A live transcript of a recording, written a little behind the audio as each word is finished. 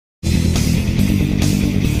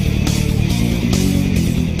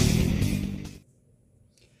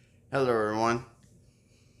Hello everyone,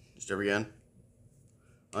 it's Trevor again.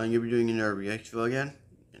 I'm going to be doing another reaction video again,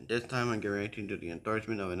 and this time I'm reacting to the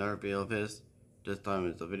endorsement of another video of his. This time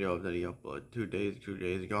it's a video that he uploaded two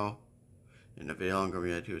days ago, and the video I'm going to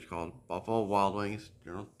react to is called Buffalo Wild Wings,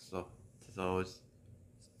 so it's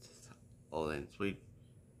all in sweet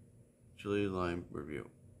chili lime review.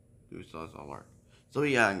 New sauce all work. So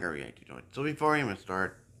yeah, I'm going to react to it. So before I even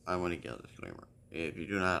start, I want to get a disclaimer. If you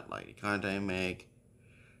do not like the content I make,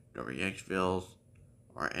 the reaction videos,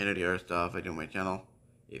 or any of the other stuff I do on my channel,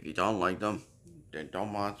 if you don't like them, then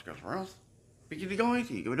don't watch, because or else, because you're going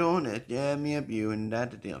to keep doing it, yeah, me and you, and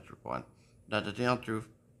that's the damn truth one. That's the damn truth,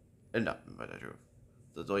 and nothing but the truth.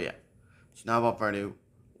 So yeah, it's not about further ado,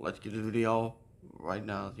 let's get this video right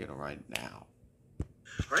now, let's get it right now.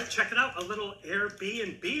 All right, check it out, a little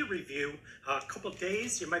Airbnb review. A couple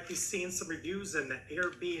days, you might be seeing some reviews in the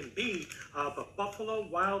Airbnb, but Buffalo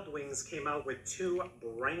Wild Wings came out with two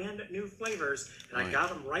brand new flavors, and I got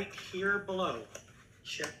them right here below.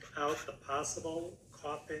 Check out the possible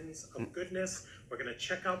coffins of goodness. We're gonna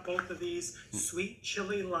check out both of these, sweet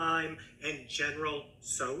chili lime and General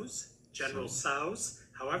Tso's,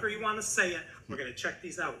 however you wanna say it. We're gonna check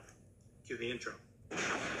these out. Cue the intro.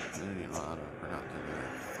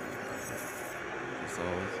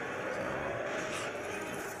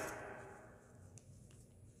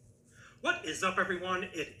 What is up, everyone?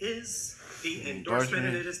 It is the endorsement,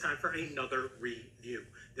 and it is time for another review.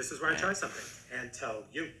 This is where I try something and tell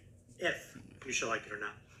you if you should like it or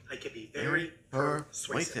not. I can be very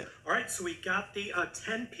persuasive. All right, so we got the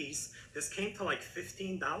 10-piece. This came to like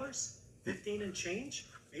 $15, 15 and change,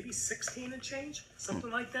 maybe 16 and change, something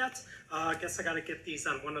like that. I guess I got to get these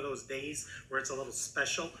on one of those days where it's a little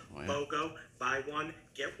special, BOGO, buy one,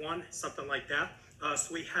 get one, something like that.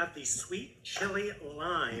 So we have the sweet chili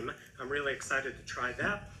lime. I'm really excited to try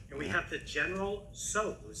that. And we have the General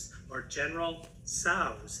Tso's, or General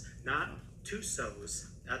Tso's, not Tussauds.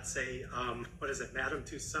 That's a, what is it, Madame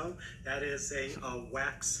Tussauds? That is a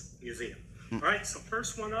wax museum. All right, so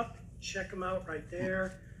first one up, check them out right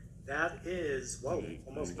there. That is, whoa,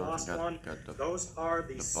 almost lost one. Those are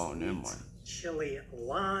the sweet chili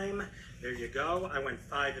lime. There you go. I went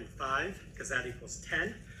 5 and 5 because that equals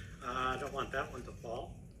 10. I don't want that one to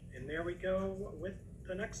fall. And there we go with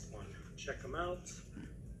the next one. Check them out.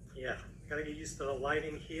 Yeah, gotta get used to the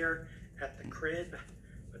lighting here at the crib,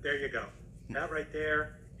 but there you go. That right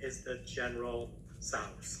there is the General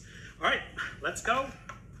Tso's. All right, let's go.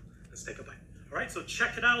 Let's take a bite. All right, so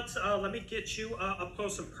check it out. Let me get you up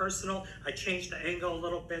close and personal. I changed the angle a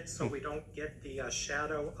little bit so we don't get the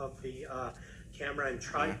shadow of the camera and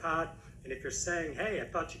tripod. And if you're saying, hey, I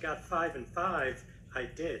thought you got 5 and 5, I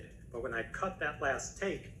did. But when I cut that last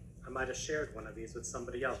take, I might have shared one of these with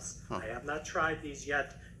somebody else. I have not tried these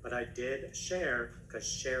yet, but I did share, because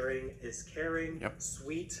sharing is caring.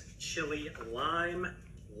 Sweet chili lime.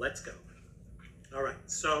 Let's go. All right,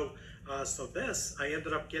 so this, I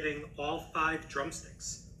ended up getting all 5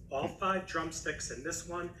 drumsticks. All 5 drumsticks in this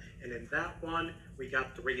one, and in that one, we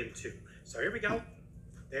got 3 and 2. So here we go.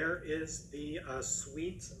 There is the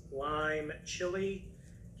sweet lime chili.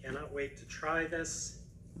 Cannot wait to try this.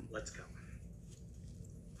 Let's go.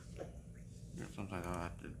 Sometimes I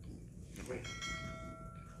have to pull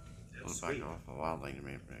back off a wild thing to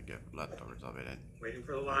me and get leftovers of it in. Waiting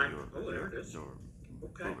for the lime. Oh, there it is.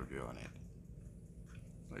 Okay. Review on it.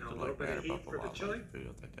 Like a little bit of heat for the chili.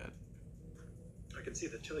 Like that. I can see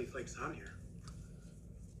the chili flakes on here.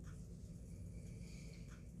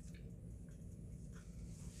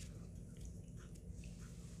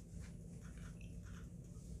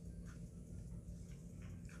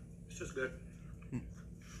 It's just good.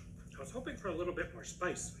 I was hoping for a little bit more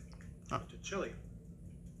spice with the chili.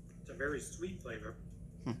 It's a very sweet flavor.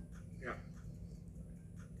 Yeah.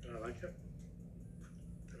 Did I like it?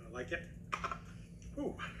 Did I like it?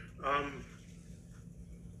 Ooh,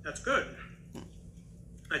 that's good.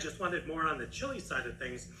 I just wanted more on the chili side of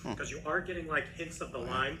things, because you are getting like hints of the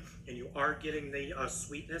lime, and you are getting the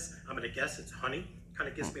sweetness. I'm gonna guess it's honey. Kind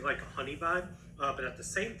of gives me like a honey vibe, but at the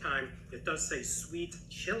same time, it does say sweet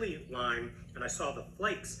chili lime, and I saw the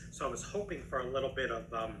flakes, so I was hoping for a little bit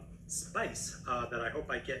of spice that I hope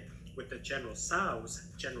I get with the General Tso's.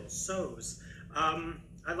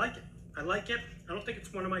 I like it. I like it. I don't think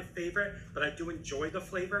it's one of my favorite, but I do enjoy the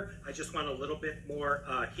flavor. I just want a little bit more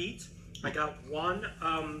heat. I got one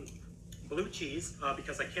blue cheese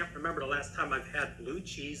because I can't remember the last time I've had blue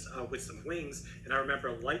cheese with some wings, and I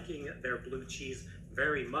remember liking their blue cheese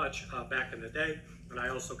very much back in the day. And I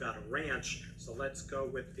also got a ranch, so let's go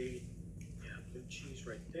with the blue cheese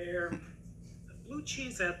right there. The blue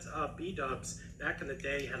cheese at B-Dubs back in the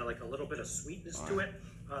day had like a little bit of sweetness to it.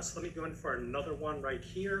 So let me go in for another one right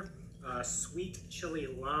here. Sweet chili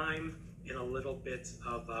lime and a little bit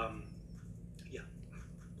of, yeah,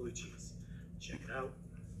 blue cheese. Check it out.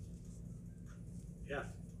 Yeah.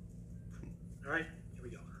 All right, here we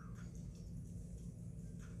go.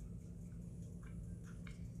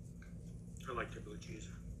 I like their blue cheese.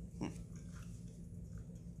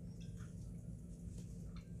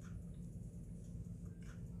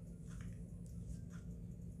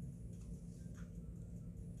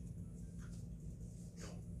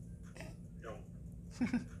 No.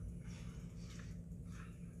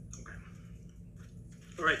 Okay.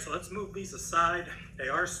 All right, so let's move these aside. They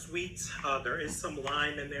are sweet. There is some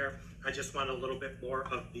lime in there. I just want a little bit more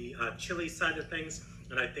of the chili side of things,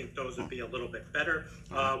 and I think those would be a little bit better.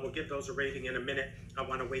 We'll give those a rating in a minute. I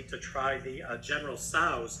want to wait to try the General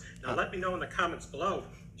Tso's. Now, let me know in the comments below.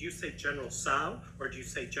 Do you say General Tso or do you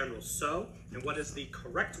say General So? And what is the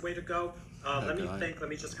correct way to go? Let me think. Let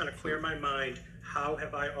me just kind of clear my mind. How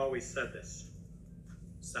have I always said this?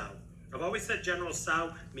 So. I've always said General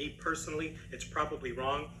Tso. Me personally, it's probably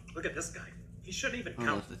wrong. Look at this guy. He shouldn't even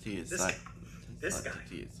count. The T is This guy. The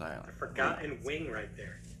T is silent. The forgotten wing right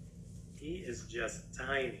there. He is just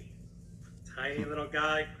tiny. Tiny little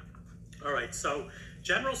guy. All right, so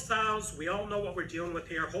General Tso's, we all know what we're dealing with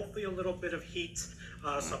here. Hopefully a little bit of heat.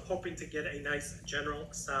 So I'm hoping to get a nice General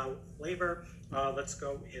Tso flavor. Let's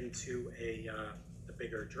go into the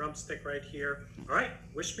bigger drumstick right here. All right,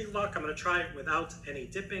 wish me luck. I'm gonna try it without any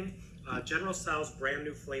dipping. General Tso's brand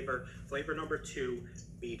new flavor, flavor number 2,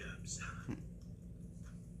 B-dubs.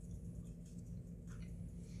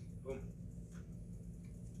 Boom.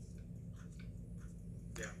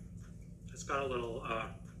 Yeah, it's got a little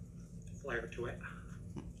flair to it.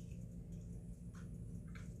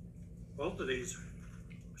 Both of these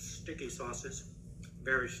sticky sauces,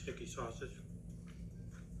 very sticky sauces.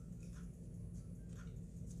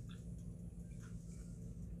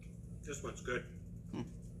 This one's good.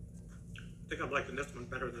 I think I'm liking this one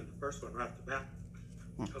better than the first one right off the bat.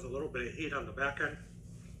 Has a little bit of heat on the back end.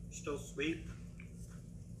 Still sweet.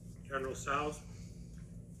 General Tso's.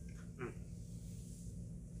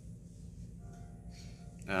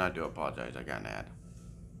 And I do apologize, I got an ad.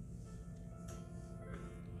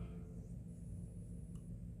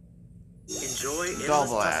 Enjoy endless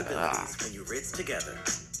Double ad. possibilities when you ritz together.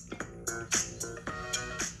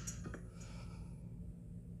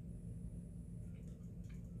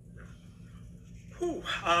 Whew,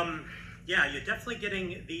 yeah, you're definitely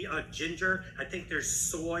getting the ginger. I think there's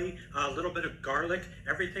soy, a little bit of garlic,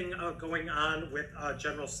 everything going on with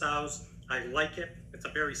General Tso's. I like it. It's a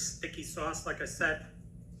very sticky sauce, like I said.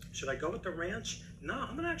 Should I go with the ranch? No,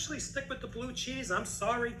 I'm gonna actually stick with the blue cheese. I'm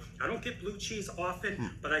sorry, I don't get blue cheese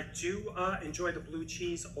often, but I do enjoy the blue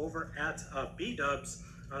cheese over at B-dubs.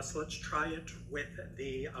 So let's try it with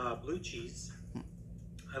the blue cheese.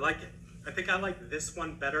 I like it. I think I like this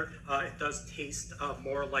one better. It does taste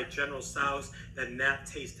more like General Tso's than that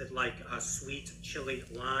tasted like sweet chili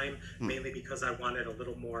lime, mainly because I wanted a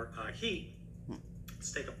little more heat.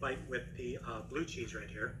 Let's take a bite with the blue cheese right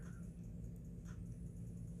here.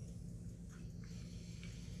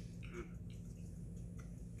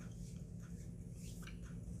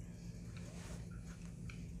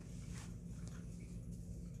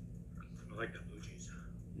 I like that blue cheese.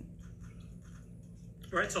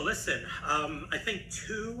 All right, so listen, I think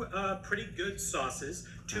 2 pretty good sauces,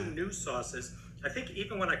 2 new sauces. I think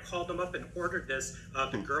even when I called them up and ordered this,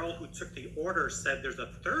 the girl who took the order said there's a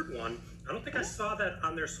 3rd one. I don't think I saw that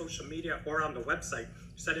on their social media or on the website.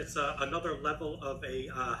 Said it's another level of a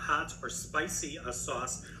hot or spicy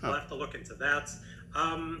sauce. I'll have to look into that.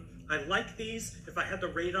 I like these. If I had to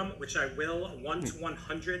rate them, which I will, 1 to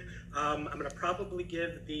 100, I'm going to probably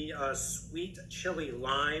give the sweet chili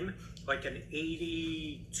lime like an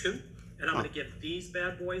 82. And I'm going to give these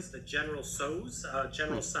bad boys, the General Tso's,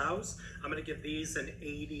 General Tso's, I'm going to give these an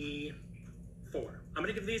 84. I'm going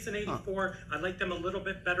to give these an 84. I like them a little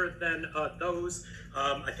bit better than those.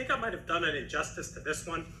 I think I might have done an injustice to this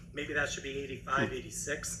one. Maybe that should be 85,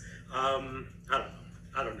 86. I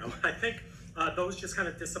don't know. I think those just kind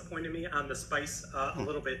of disappointed me on the spice a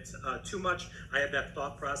little bit too much. I had that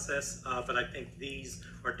thought process, but I think these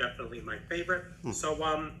are definitely my favorite. So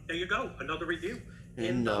there you go, another review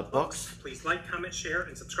in the books. Please like, comment, share,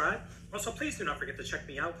 and subscribe. Also, please do not forget to check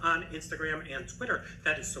me out on Instagram and Twitter.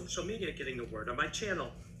 That is social media getting the word on my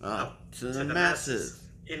channel out to the masses.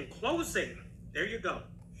 In closing, there you go.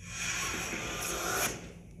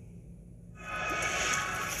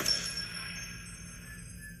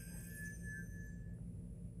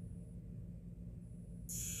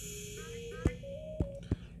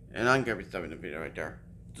 And I'm gonna be stopping the video right there.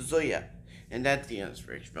 So yeah, And that's the end of this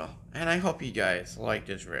reaction video. And I hope you guys like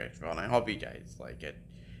this reaction video. And I hope you guys like it.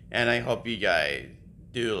 And I hope you guys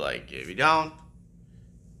do like it. If you don't,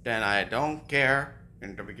 then I don't care.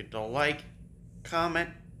 And don't forget to like, comment,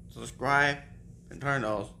 subscribe, and turn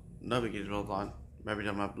those notification bells on every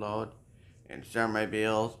time I upload. And share my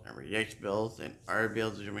bills and reaction bills and other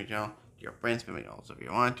bills to my channel to your friends, family, also if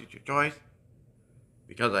you want to, it's your choice.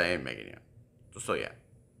 Because I ain't making it. So yeah.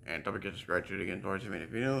 And don't forget to subscribe to it again towards me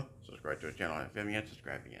if you're new. Subscribe to the channel if you haven't yet.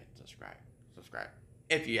 Subscribe again. Subscribe.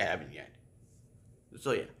 If you haven't yet.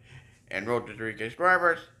 So yeah. And road to 3K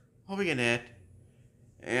subscribers. Hope we get it.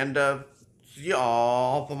 And see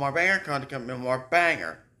y'all for more banger content coming, more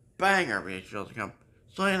banger reaction to come.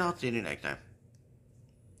 So yeah, I'll see you next time.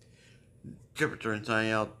 Chipper turn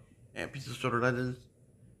signing out. And peace out, Soda Legends.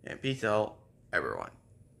 And peace out, everyone.